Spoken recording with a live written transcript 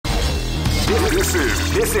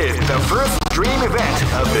This is the first dream event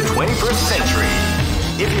of the 21st century.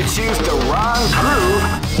 If you choose the wrong groove,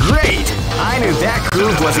 great! I knew that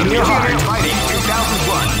groove was in your heart. Fighting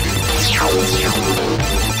 2001.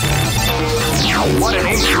 What an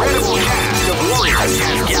incredible cast of warriors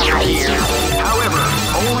has gathered here. However,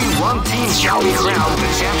 only one team shall be crowned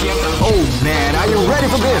the champion. Oh man, are you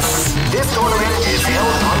ready for this? This tournament is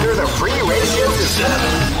held under the free ratio system.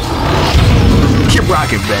 Keep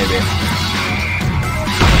rocking, baby.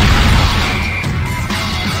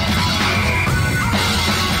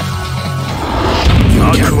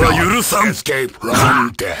 Escape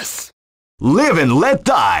from death. Live and let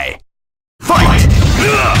die. Fight!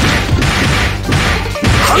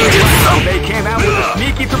 They came out with a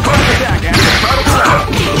sneaky surprise attack at the start of the round.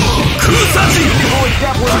 Before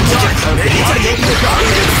step was making the shot.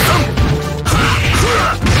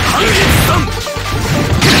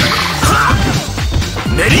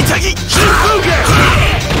 Neritagi!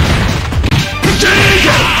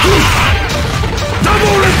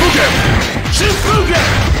 Double Renfuge! Shinfuge!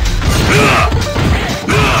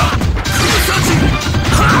 Kusachi!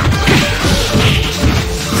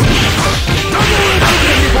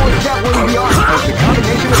 Before step was the art of the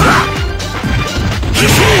combination attack.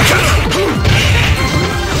 Kishokan!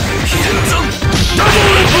 Hidenzan! Double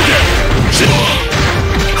Renfuge!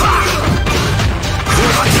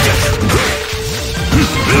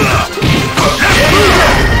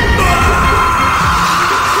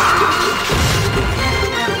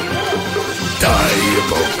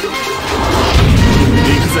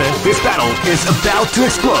 This battle is about to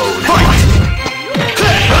explode. Fight!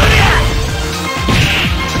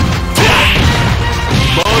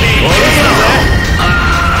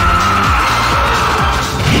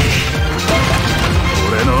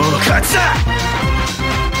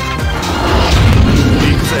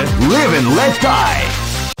 Live and let die.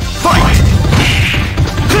 Fight!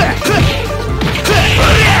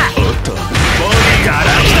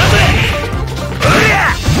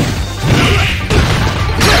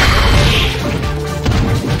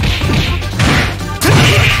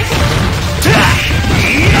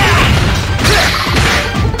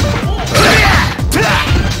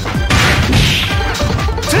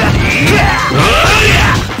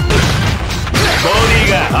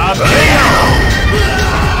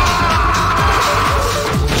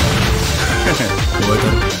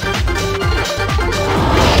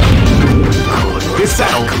 This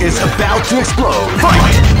battle is about to explode.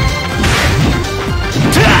 Fight!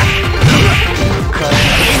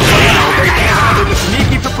 With a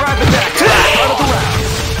sneaky surprise attack at the start of the round.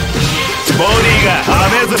 Body ga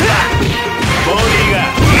amezu. Body ga.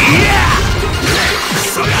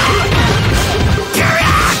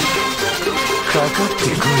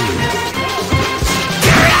 Kakatte kuru.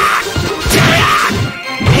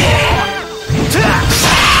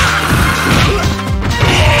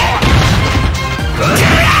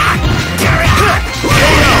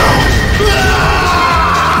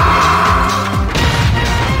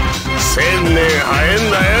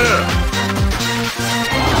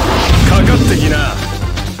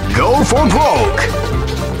 Go for broke!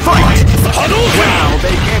 Fight! Wow, they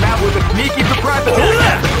came out with a sneaky surprise attack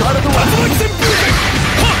at the start of the round.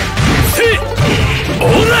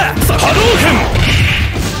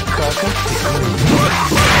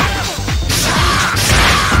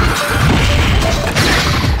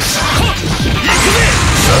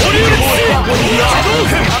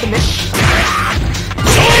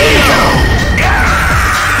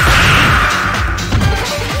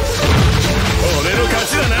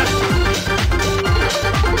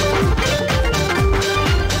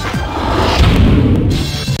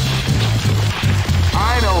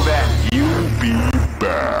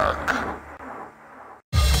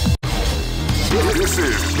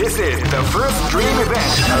 This is the first dream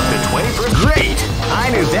event of the 21st. Great! I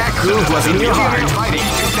knew that groove was in your heart. Fighting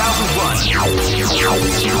 2001.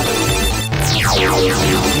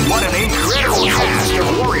 What an incredible cast of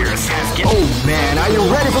warriors has given. Oh man, are you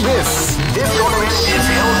ready for this? This tournament is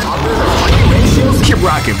held under the free ratios. Keep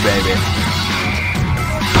rocking, baby.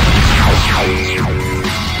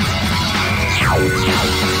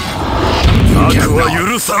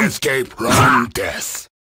 Escape from death.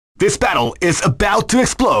 This battle is about to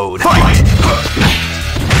explode. Fight!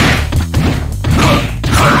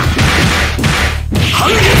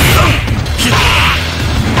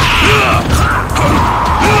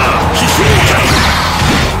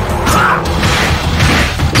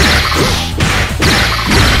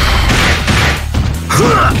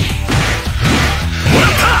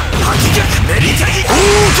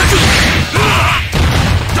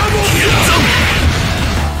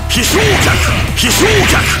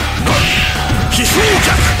 飛翔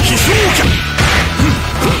脚飛翔脚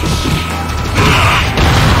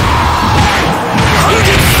半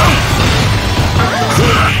月山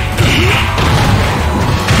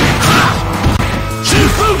疾風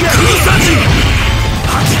脚空殺陣八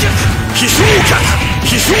脚飛翔脚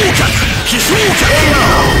飛翔脚飛翔脚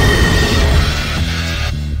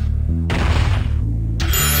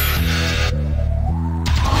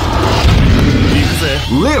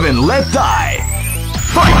Live and let die.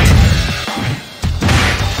 Fight!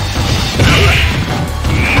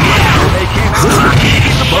 They came out.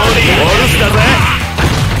 The body.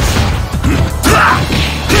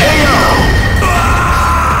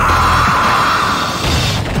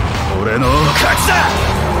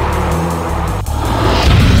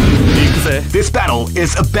 This battle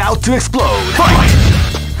is about to explode. Fight!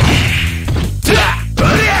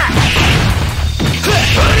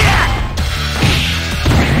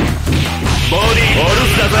 Body!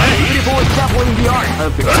 Beautiful example in the art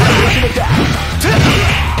of the combination attack.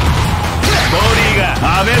 Body が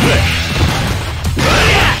破滅。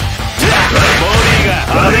Body が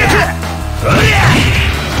破滅。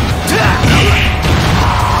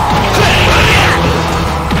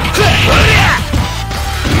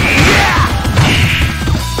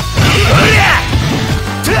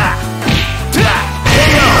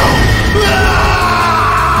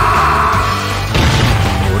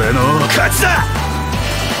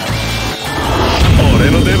俺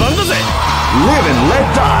の出番だぜ。Live and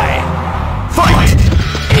let die. Fight.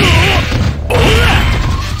 おら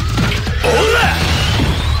おら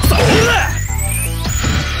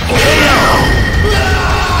おら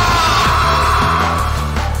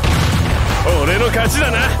俺の勝ちだ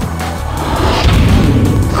な。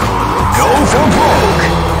Go for broke.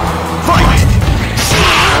 Fight.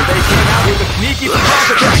 They came out with a sneaky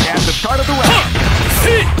surprise attack at the start of the round.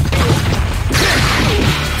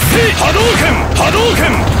 波動拳波動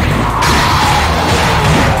拳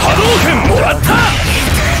波動拳もらったさ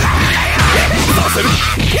せる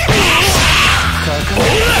おら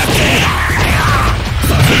さ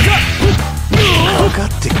せるかかかっ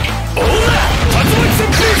ておら竜巻旋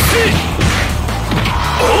風し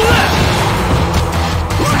おら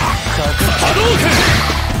波動拳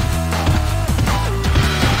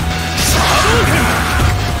波動拳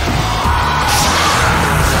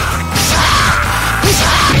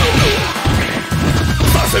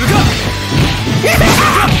させるか行く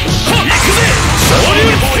ぜ昇竜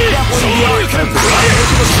拳さ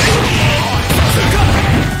せるか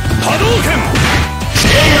波動拳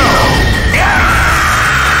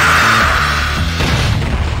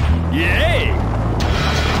イエーイ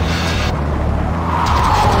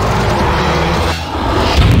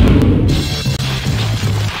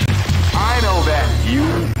I know that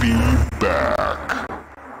you'll be back.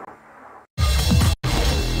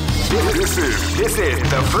 This is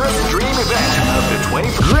the first dream event of the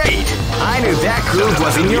 20th. Great! I knew that groove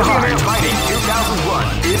was in your heart. Fighting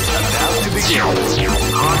 2001 is about to begin.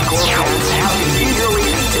 Hardcore fans have been eagerly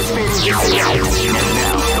anticipating this event, and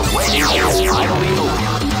now the waiting is finally over.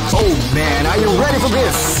 Oh man, are you ready for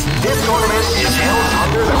this? This tournament is held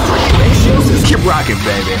under the free ratio system. Keep rocking,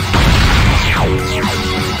 baby.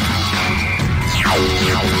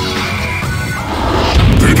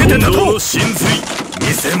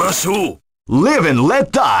 Live and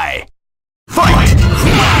let die. Fight!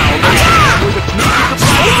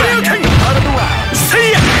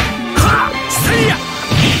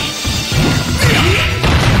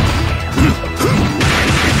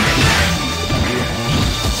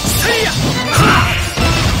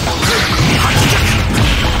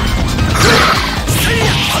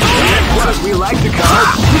 What we like to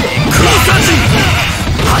call big.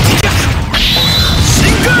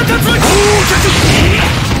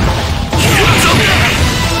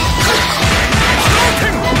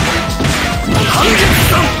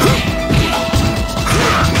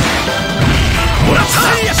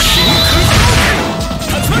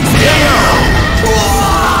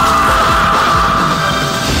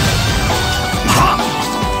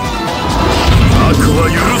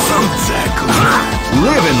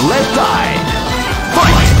 Live and let die.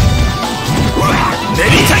 Fight!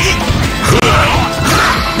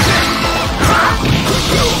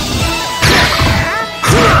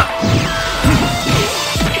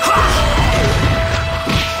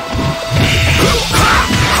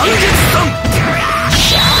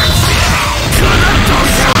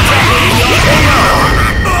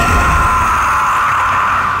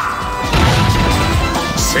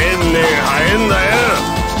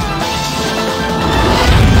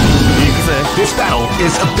 This battle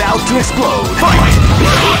is about to explode. Fight!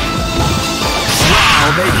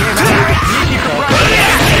 Wow, they came out with a sneaky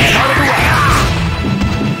surprise. Out of the way.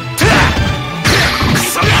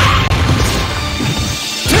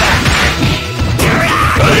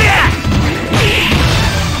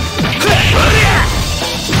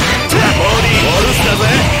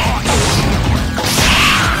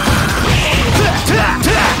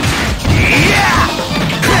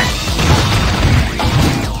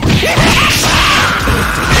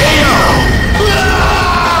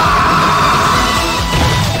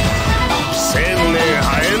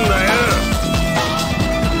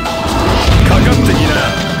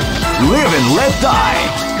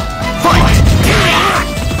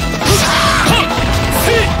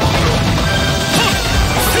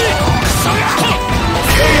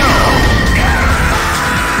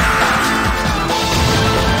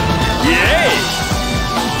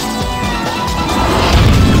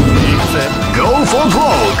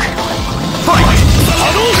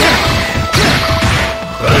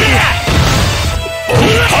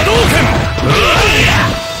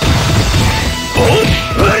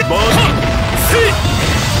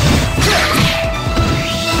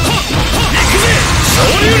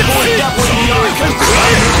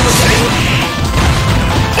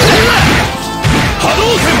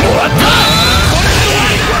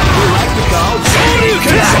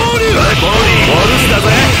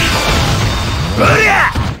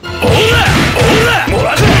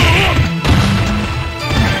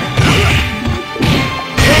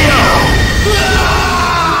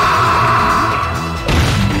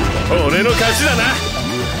 俺の勝ちだな。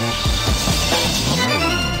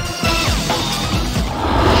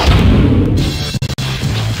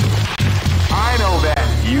I know that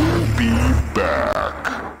you'll be back.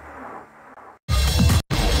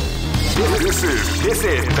 This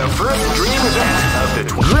is the first dream event of the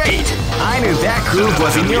Great! I knew that groove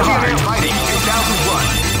was in your heart. Fighting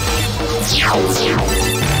 2001.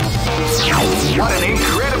 What an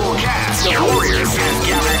incredible cast of warriors has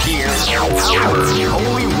gathered here. However,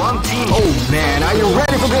 only one team. Oh man, are you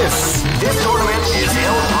ready for this? This tournament is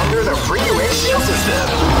held under the free ratio system.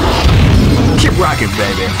 Keep rocking,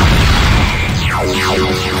 baby.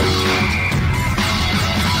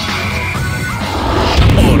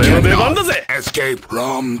 Escape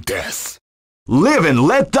from death. Live and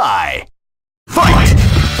let die. Fight!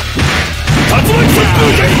 That's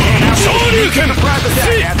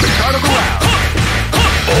the start of the round.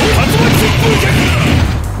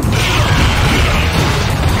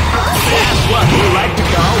 That's what we like to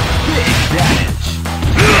call big damage.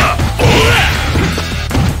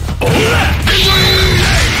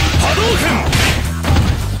 Hadouken!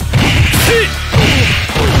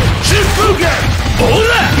 Shifuken!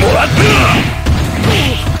 Moratta!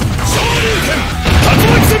 Shoryuken!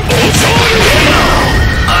 Tatsumaki Senpai! Shoryuken!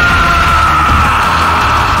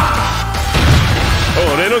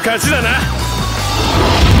 俺の勝ちだな。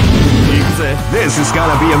行くぜ。This is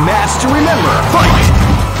gonna be a match to remember. Fight!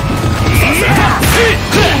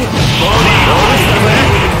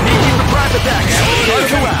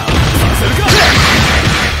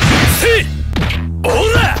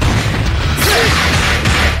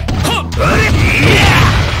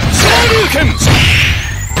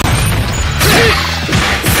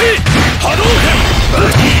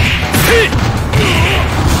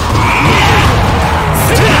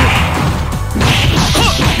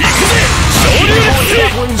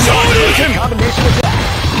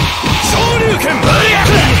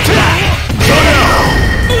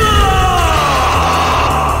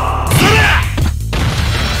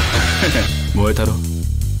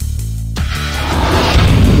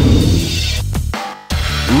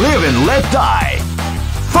 Live and let die.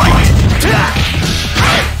 Fight!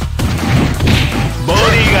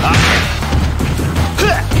 Bodyが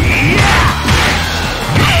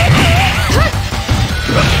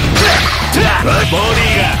ボデ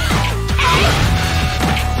ィが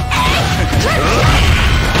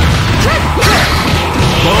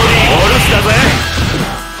ボディオルスだぜ。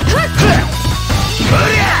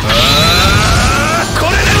こ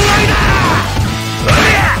れで終わりだ。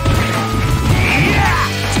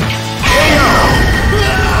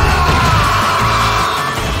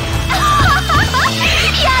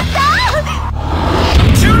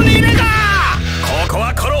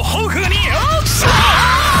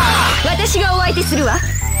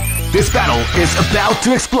This battle is about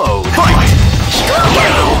to explode. Fight!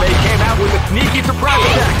 They came out with a sneaky surprise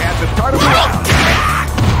attack at the start of the round.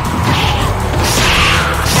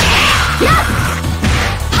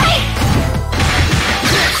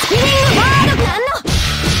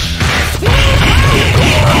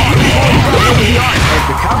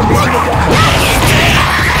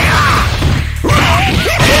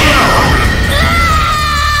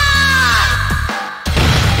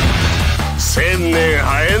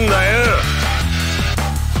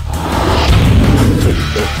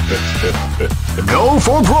 Go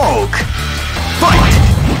for broke! Fight!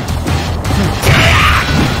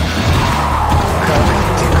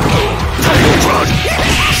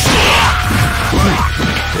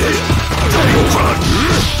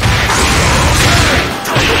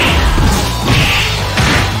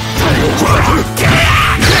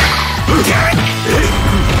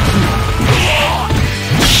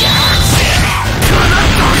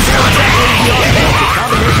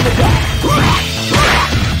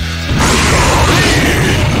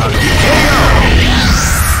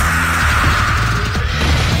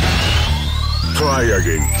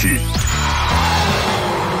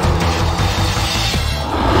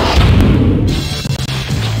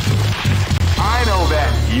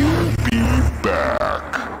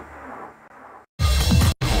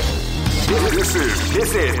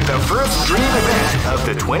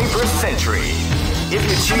 21st century. If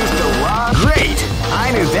you choose the wrong... Great! I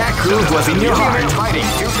knew that groove was in your heart. Fighting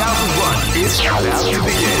 2001 is about to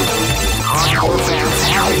begin. Hardcore fans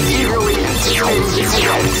have been eagerly anticipating this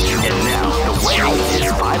event, and now the wait is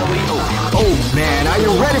finally over. Oh man, are you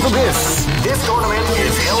ready for this? This tournament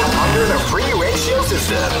is held under the free ratio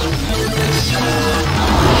system.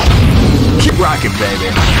 Keep rocking, baby.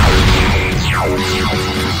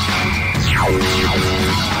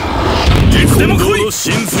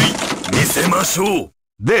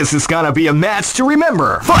 This is gonna be a match to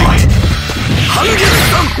remember. Fight!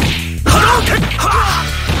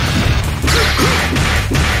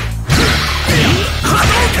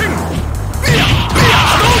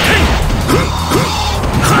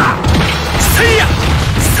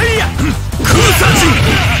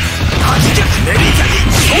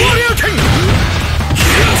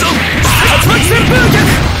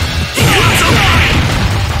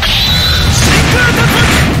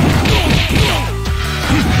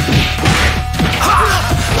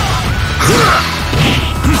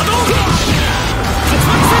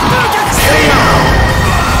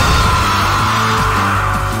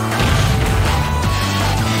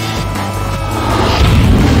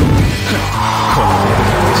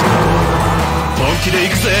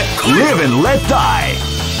 Live and let die!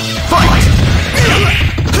 Fight!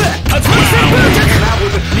 Come out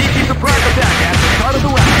with a sneaky surprise attack at the start of the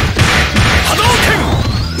round. Hadouken!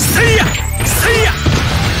 Seiya! Seiya!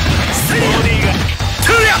 Seiya!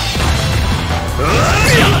 Tuya!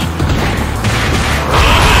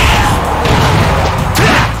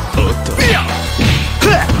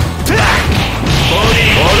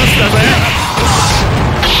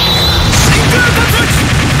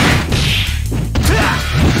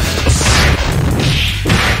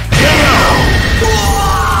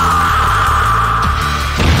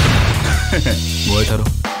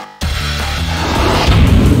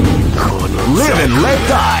 Live and let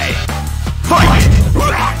die! Fight!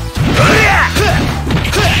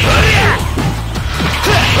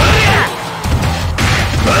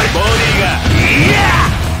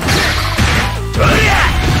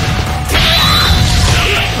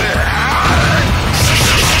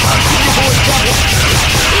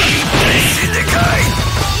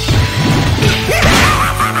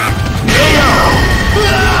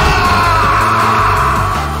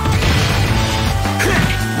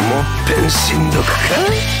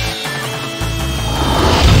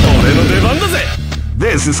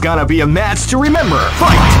 This is gonna be a match to remember.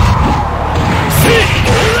 Fight!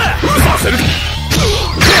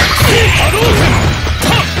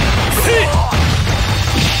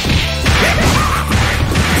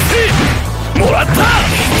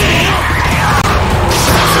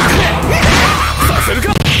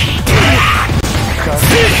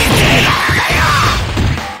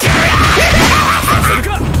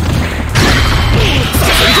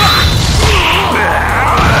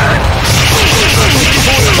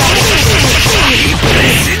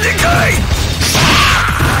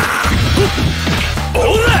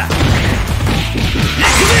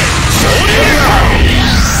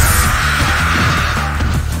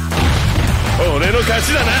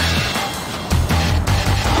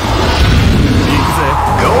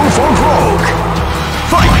 Go for broke!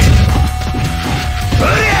 Fight!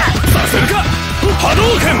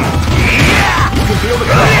 Hadouken! You can feel the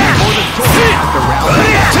power more than torn after round.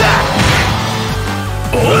 Hadouken!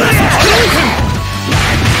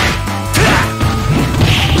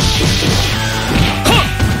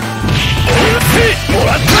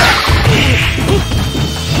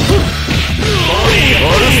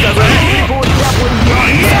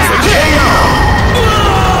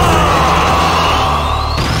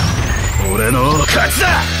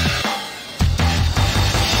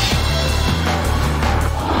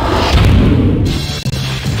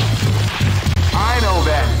 I know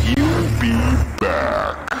that you'll be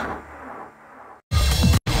back.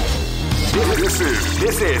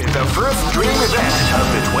 This is the first dream event of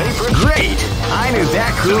the 21st. Great! I knew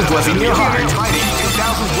that groove was in your heart. Fighting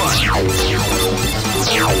 2001.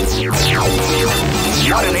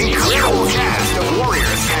 What an incredible cast of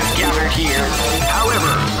warriors has gathered here.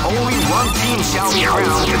 However, only one team shall be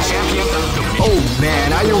crowned the champion of the... Oh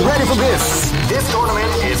man, are you ready for this? This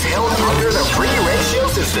tournament is held under the free ratio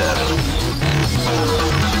system.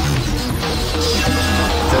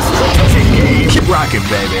 The strategic game. Keep rocking,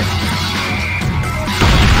 baby.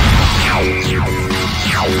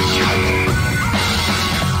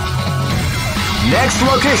 Next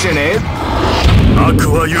location is...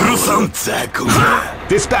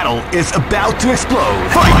 This battle is about to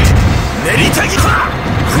explode. Fight!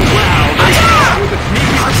 Wow!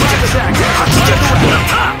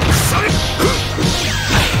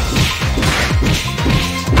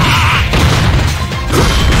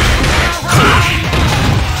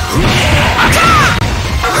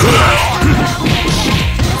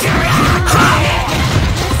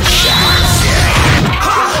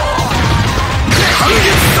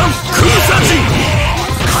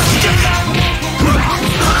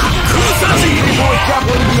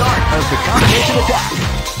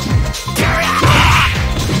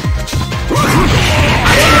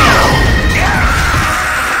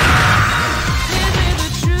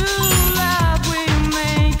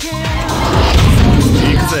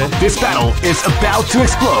 is about to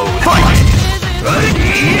explode. Fight!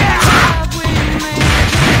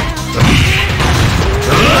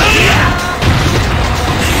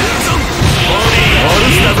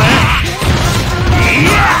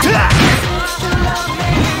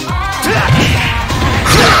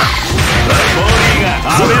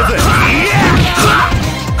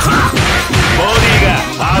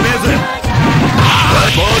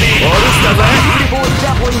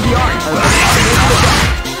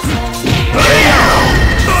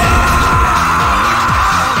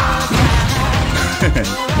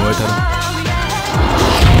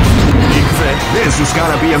 This is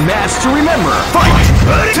gonna be a match to remember. Fight!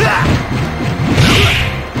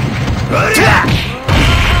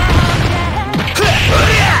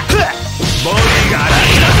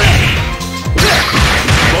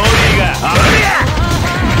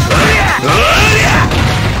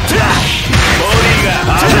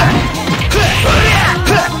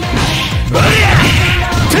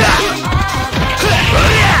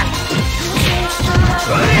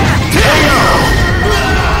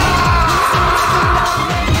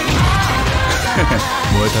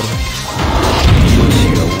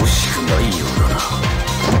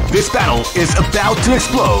 This battle is about to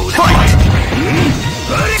explode. Fight!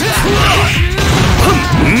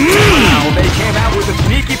 Wow, they came out with a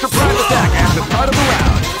sneaky surprise attack at the start of the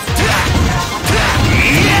round.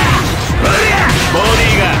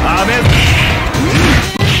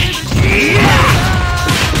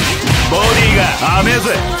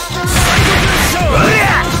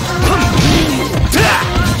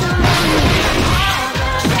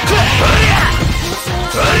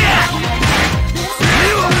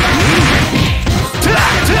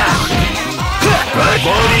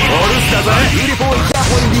 Beautiful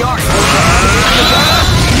example in the art. Beautiful example in the art.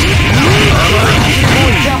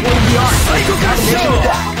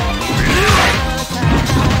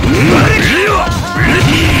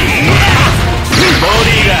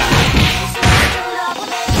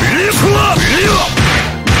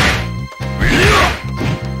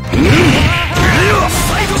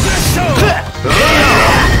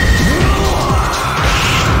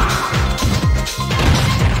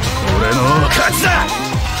 Combination attack.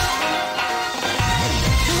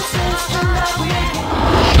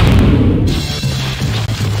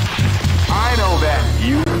 I know that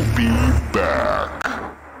you'll be back.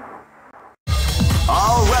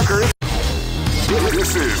 All records.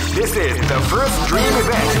 This is the first dream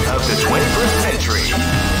event of the 21st century.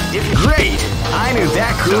 Great! I knew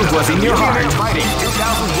that groove was in your heart. Fighting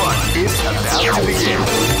 2001 is about to begin.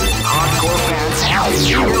 Hardcore fans have been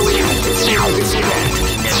eagerly anticipating this event,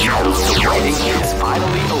 and now the waiting is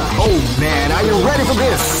finally over. Oh man, are you ready for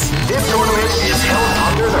this? This tournament is held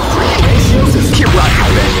under the free ratio system. Keep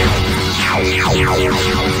rocking, baby.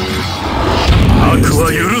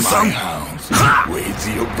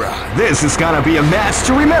 This is gonna be a match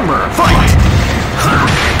to remember. Fight!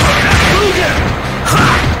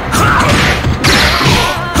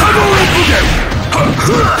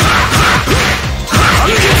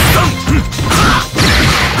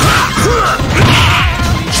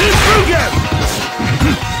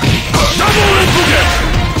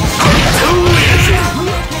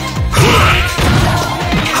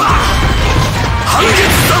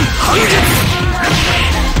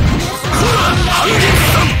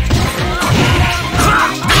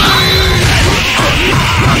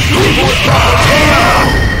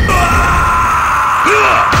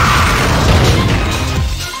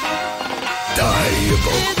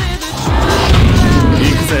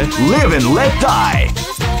 Live and let die.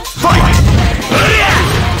 Fight!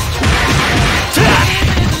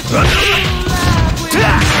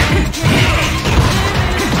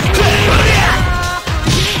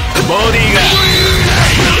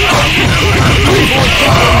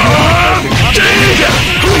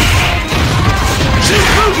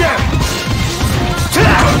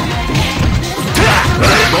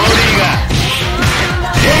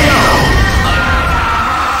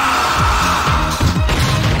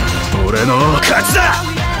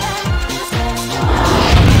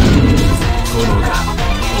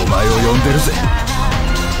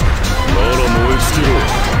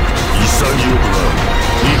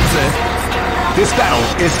 This battle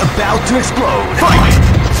is about to explode. Fight!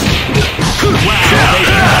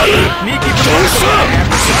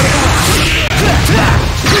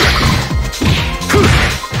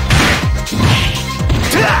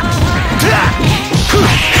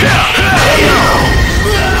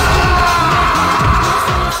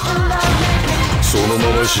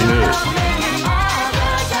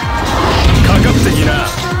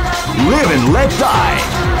 Live and let die.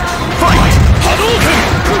 Fight!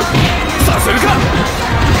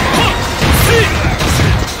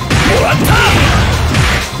 もらった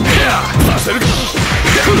させるかど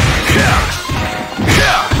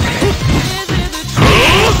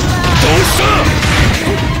うした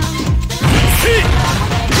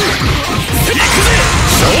行くぜ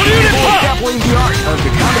昇竜連覇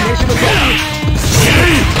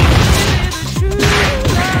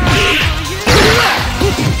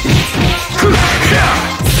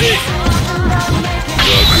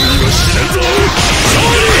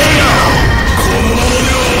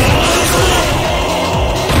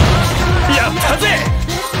やったぜ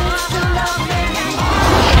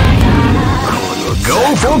Go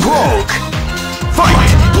for broke!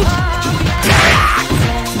 Fight!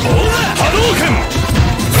 波動拳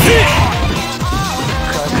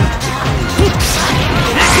行くぜ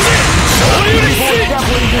昇竜連覇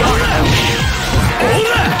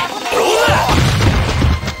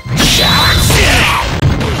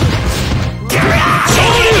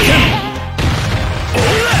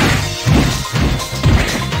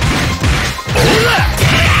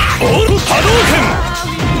波動拳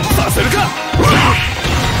させるか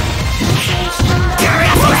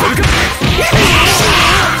させるか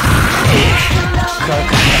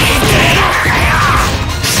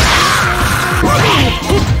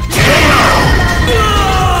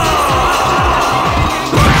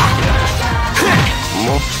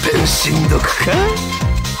もっぺんしんどくか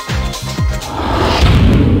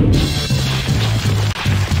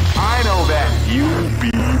I know that you'll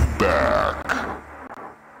be back.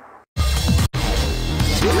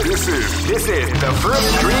 This is the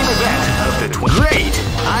first dream event of the Great!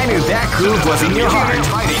 I knew that groove was in your heart.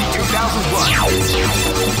 Fighting 2001.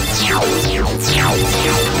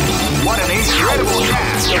 What an incredible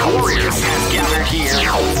cast of warriors has gathered here.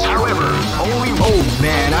 However, only... Oh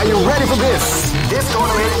man, are you ready for this? This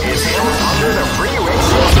tournament is held under the free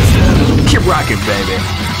ratio system. Keep rocking, baby.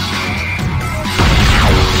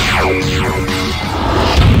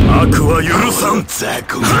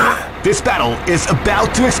 This battle is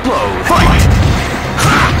about to explode. Fight!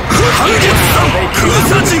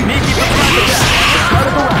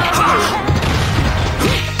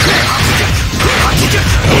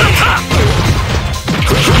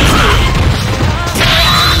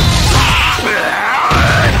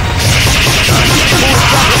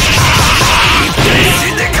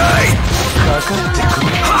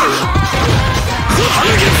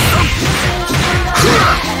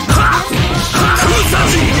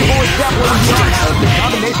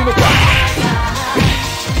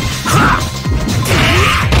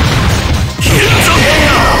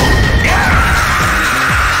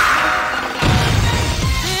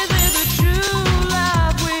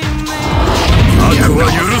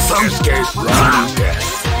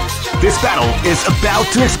 This battle is about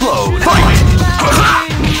to explode. Fight!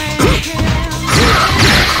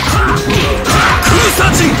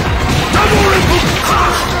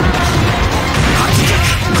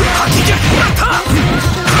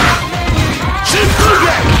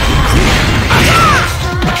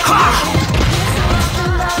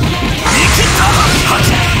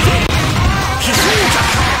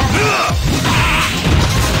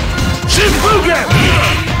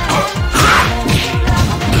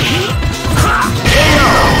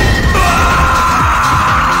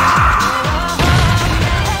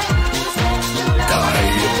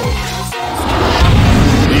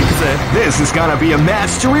 This is gonna be a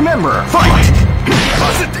match to remember. Fight!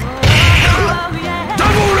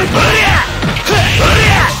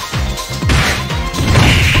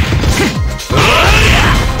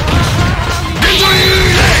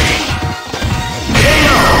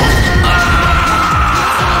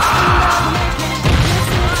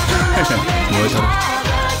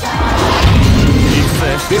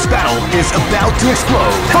 This battle is about to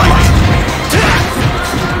explode. Fight!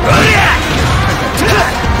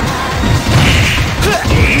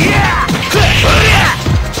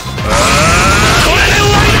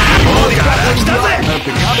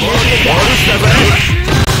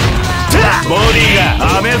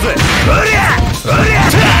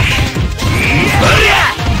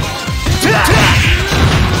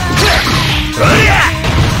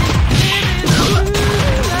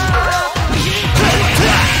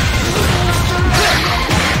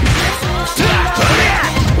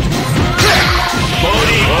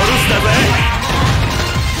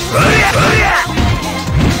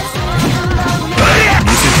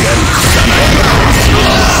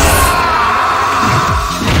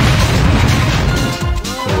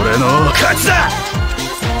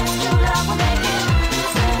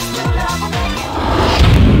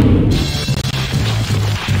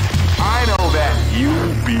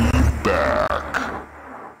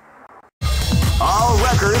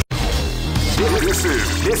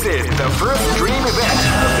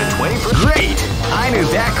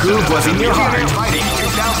 groove was in your heart. Fighting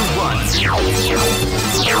 2001.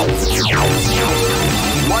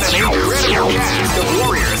 What an incredible cast of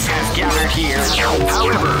warriors has gathered here.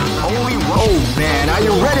 However, only one... Oh man, are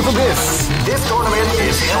you ready for this? This tournament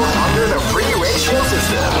is held under the free ratio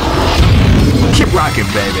system. Keep rocking,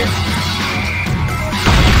 baby.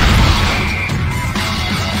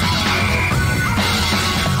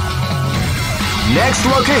 Next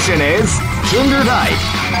location is Kinderdike.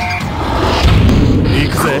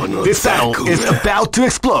 This battle is about to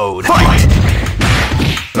explode. Fight!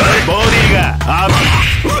 Body ga up.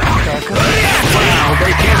 Wow,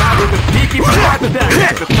 they came out with a sneaky surprise attack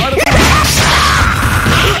at the start of the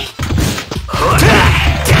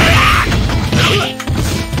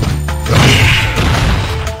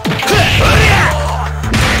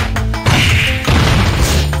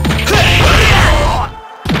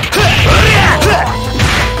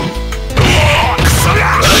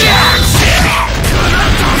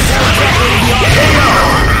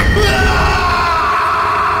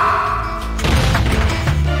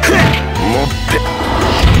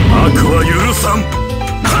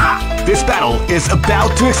This battle is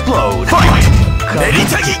about to explode. Fight!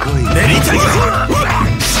 Neritagi! Neritagi! Wow,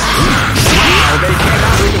 they came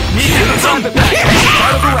out with a sneaky surprise attack at the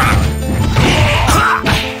start of the round.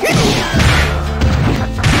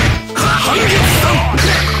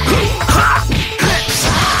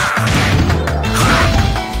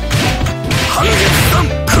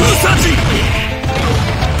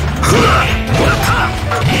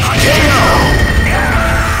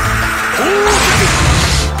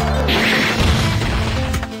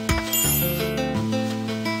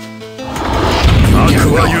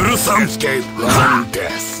 Escape from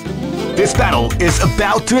death. This battle is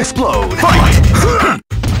about to explode. Fight!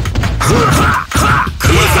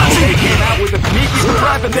 They came out with a sneaky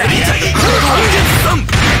surprise attack.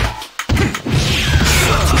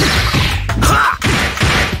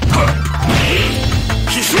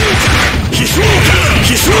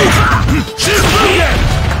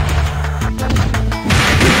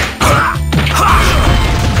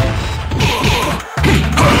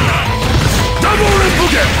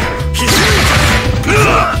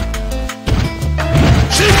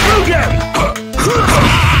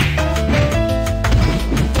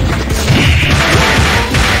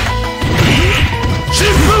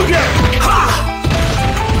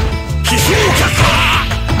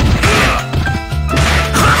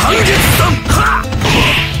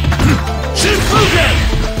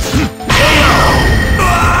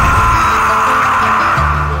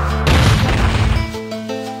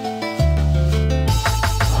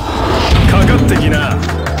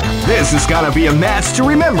 This is gonna be a match to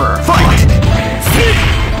remember. Fight!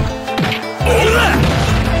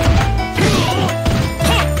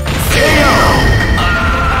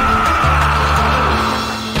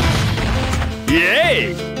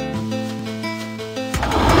 Yay!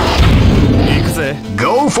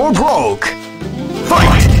 Go for broke.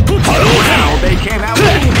 Fight! Now they came out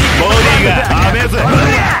with Body ga abezu.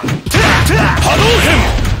 Hadouken!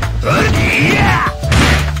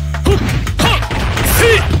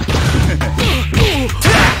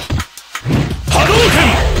 Hadouken!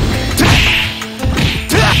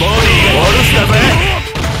 Body ga warushita ze.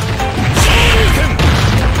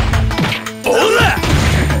 Ora!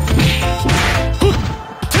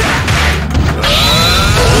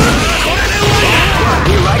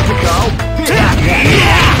 We like to go.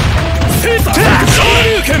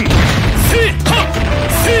 Hadouken!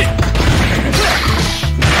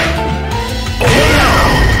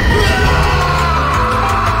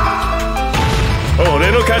 Ore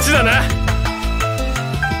no kachi da na.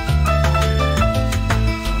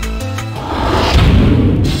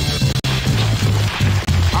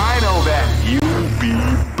 I know that you'll be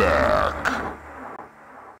back.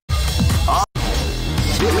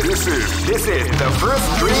 This is the first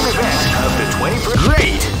dream event of the 21st.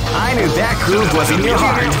 Great! I knew that groove was in your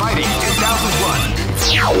heart. Fighting 2001.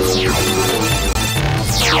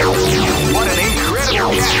 What an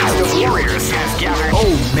incredible cast of warriors has gathered. Oh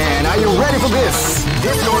man, are you ready for this?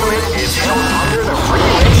 This tournament is held under the free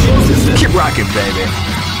ratio system. Keep rocking, baby.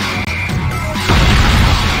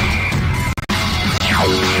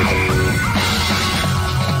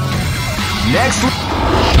 Next,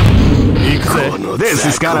 this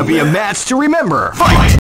is gonna be a match to remember. Fight!